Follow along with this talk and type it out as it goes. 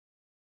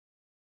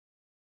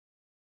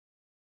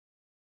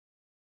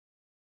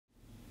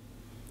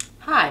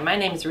Hi, my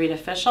name is Rita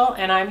Fischel,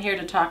 and I'm here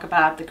to talk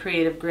about the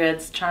Creative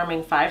Grid's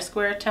charming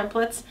 5-square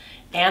templates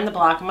and the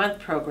Block a Month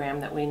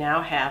program that we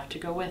now have to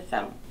go with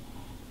them.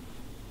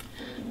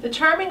 The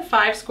charming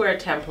 5-square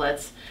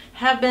templates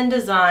have been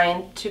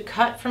designed to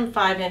cut from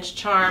 5-inch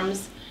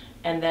charms,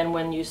 and then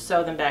when you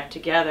sew them back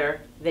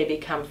together, they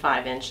become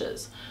 5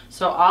 inches.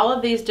 So all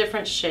of these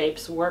different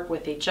shapes work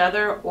with each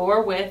other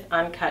or with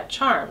uncut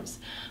charms.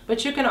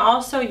 But you can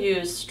also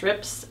use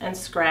strips and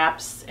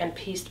scraps and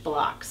pieced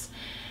blocks.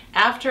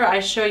 After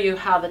I show you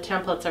how the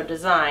templates are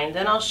designed,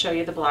 then I'll show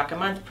you the Block a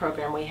Month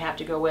program we have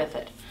to go with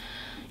it.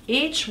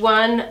 Each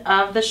one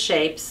of the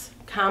shapes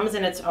comes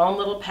in its own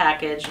little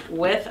package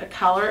with a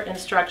color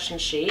instruction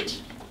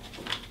sheet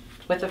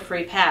with a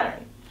free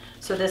pattern.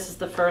 So this is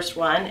the first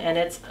one, and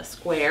it's a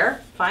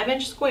square,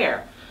 5-inch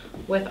square,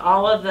 with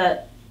all of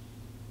the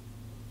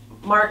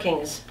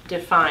markings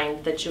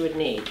defined that you would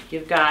need.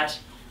 You've got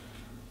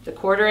the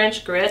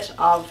 1/4-inch grit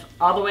all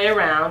the way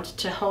around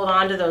to hold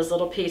on to those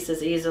little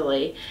pieces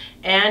easily,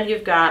 and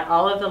you've got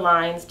all of the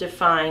lines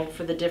defined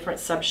for the different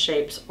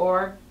sub-shapes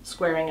or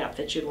squaring up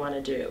that you'd want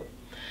to do.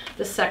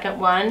 The second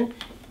one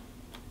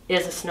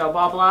is a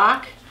snowball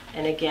block,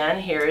 and again,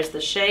 here is the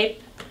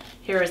shape,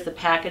 here is the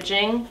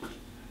packaging.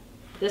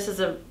 This is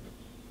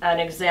an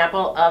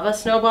example of a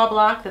snowball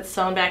block that's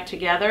sewn back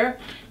together,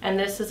 and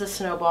this is a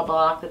snowball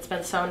block that's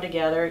been sewn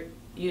together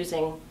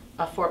using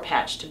a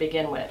 4-patch to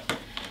begin with.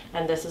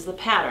 And this is the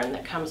pattern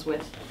that comes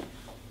with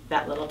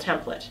that little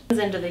template.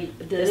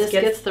 This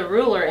gets the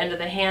ruler into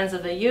the hands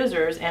of the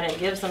users, and it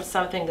gives them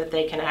something that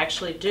they can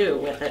actually do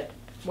with it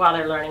while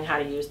they're learning how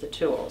to use the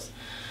tools.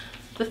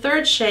 The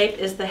third shape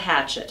is the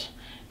hatchet.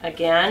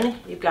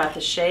 Again, you've got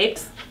the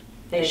shapes.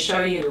 They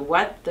show you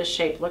what the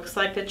shape looks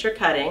like that you're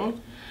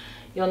cutting.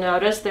 You'll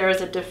notice there is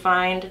a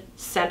defined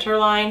center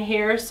line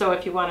here, so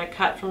if you want to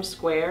cut from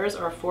squares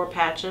or 4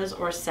 patches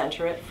or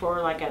center it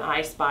for like an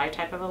I Spy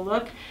type of a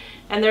look.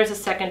 And there's a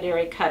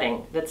secondary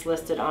cutting that's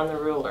listed on the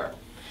ruler.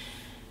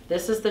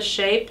 This is the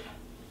shape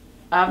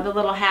of the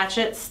little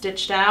hatchet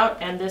stitched out,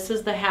 and this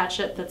is the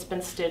hatchet that's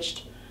been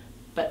stitched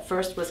but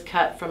first was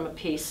cut from a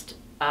pieced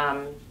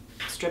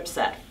strip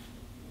set.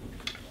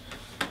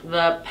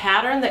 The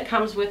pattern that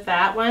comes with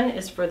that one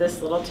is for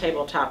this little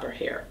table topper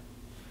here.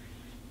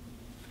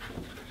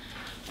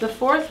 The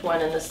fourth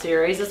one in the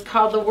series is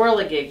called the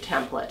Whirligig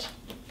template.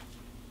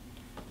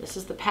 This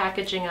is the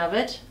packaging of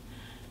it.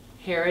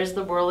 Here is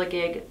the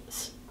Whirligig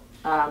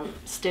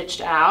stitched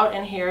out,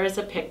 and here is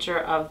a picture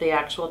of the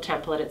actual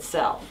template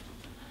itself.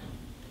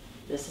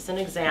 This is an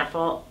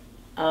example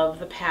of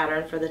the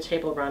pattern for the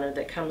table runner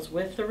that comes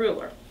with the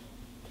ruler.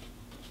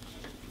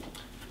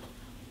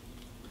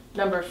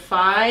 Number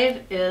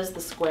 5 is the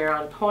square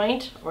on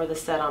point, or the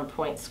set on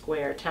point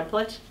square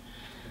template.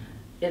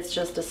 It's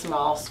just a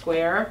small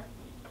square,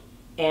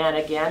 and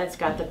again it's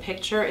got the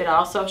picture. It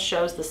also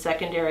shows the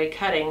secondary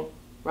cutting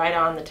right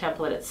on the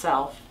template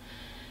itself.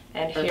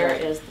 And here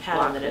is the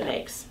pattern that it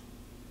makes.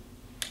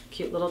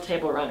 Cute little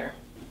table runner.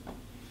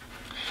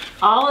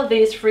 All of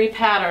these free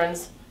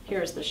patterns,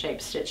 here's the shape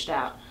stitched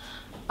out,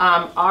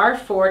 are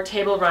for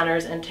table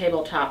runners and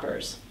table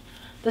toppers.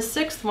 The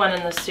 6th one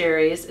in the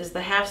series is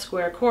the 1/2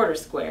 square, 1/4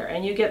 square,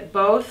 and you get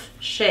both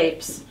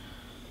shapes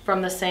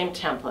from the same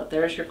template.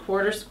 There's your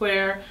 1/4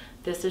 square,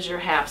 this is your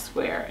 1/2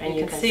 square, and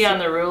you can see on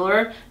the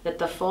ruler that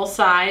the full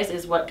size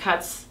is what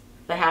cuts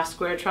the 1/2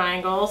 square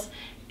triangles,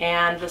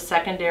 and the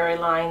secondary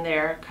line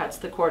there cuts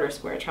the 1/4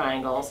 square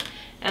triangles.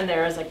 And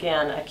there is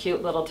again a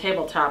cute little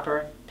table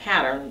topper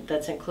pattern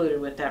that's included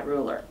with that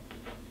ruler.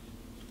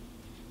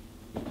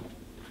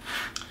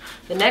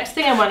 The next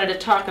thing I wanted to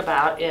talk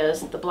about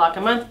is the Block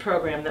a Month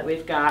program that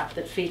we've got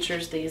that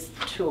features these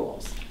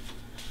tools.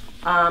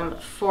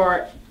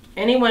 For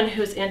anyone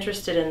who's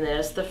interested in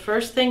this, the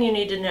first thing you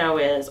need to know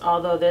is,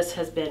 although this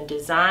has been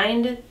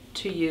designed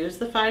to use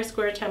the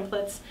 5-square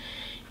templates,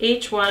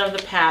 each one of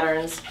the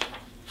patterns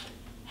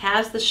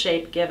has the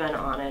shape given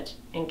on it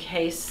in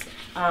case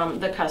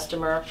the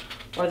customer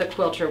or the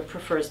quilter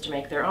prefers to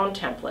make their own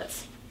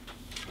templates.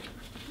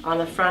 On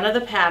the front of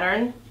the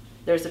pattern,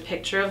 there's a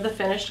picture of the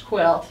finished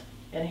quilt,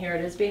 and here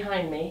it is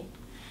behind me.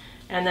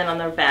 And then on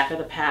the back of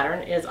the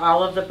pattern is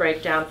all of the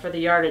breakdown for the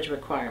yardage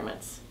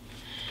requirements.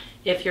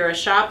 If you're a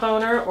shop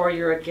owner or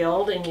you're a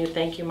guild and you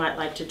think you might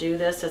like to do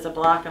this as a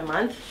block a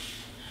month,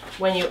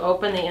 when you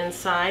open the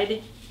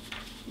inside,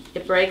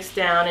 it breaks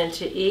down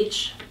into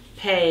each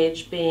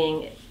page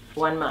being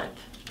 1 month.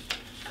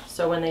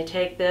 So when they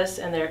take this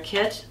and their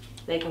kit,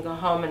 they can go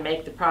home and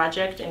make the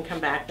project and come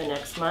back the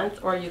next month,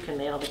 or you can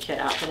mail the kit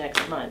out the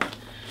next month.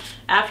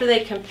 After they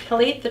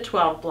complete the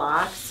 12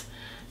 blocks,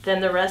 then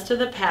the rest of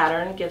the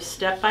pattern gives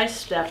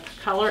step-by-step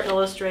color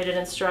illustrated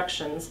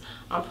instructions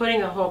on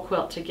putting the whole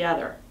quilt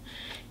together.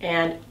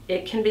 And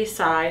it can be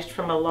sized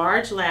from a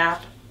large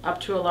lap up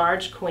to a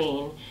large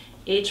queen.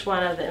 Each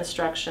one of the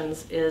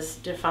instructions is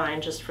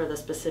defined just for the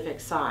specific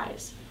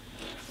size.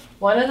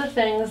 One of the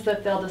things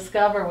that they'll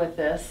discover with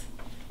this,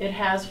 it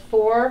has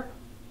 4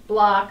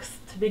 blocks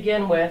to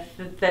begin with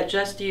that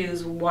just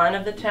use one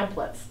of the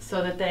templates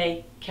so that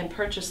they can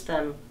purchase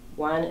them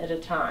one at a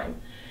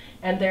time.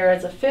 And there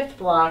is a fifth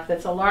block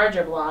that's a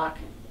larger block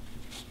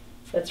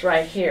that's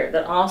right here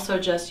that also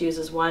just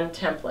uses one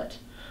template.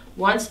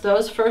 Once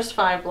those first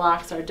 5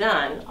 blocks are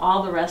done,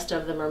 all the rest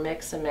of them are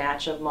mix and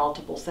match of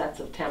multiple sets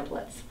of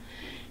templates.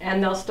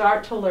 And they'll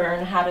start to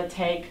learn how to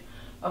take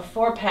a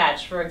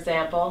 4-patch, for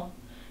example,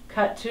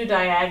 cut 2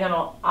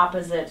 diagonal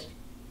opposite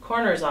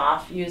corners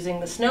off using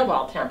the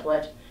snowball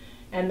template,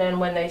 and then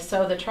when they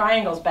sew the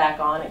triangles back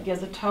on, it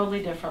gives a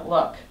totally different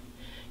look.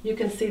 You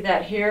can see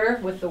that here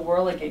with the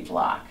whirligig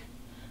block.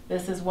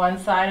 This is one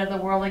side of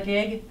the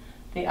whirligig.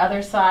 The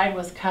other side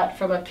was cut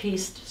from a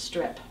pieced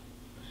strip.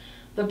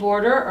 The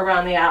border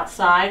around the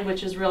outside,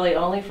 which is really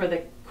only for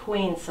the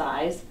queen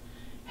size,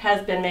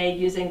 has been made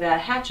using the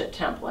hatchet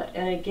template.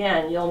 And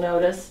again, you'll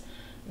notice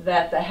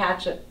that the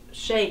hatchet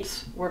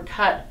shapes were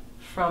cut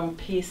from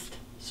pieced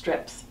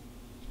strips.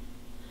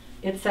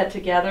 It's set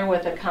together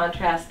with a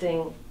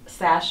contrasting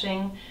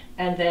sashing,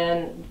 and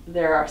then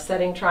there are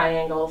setting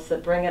triangles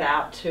that bring it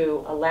out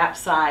to a lap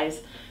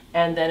size,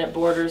 and then it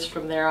borders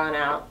from there on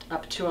out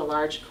up to a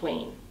large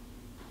queen.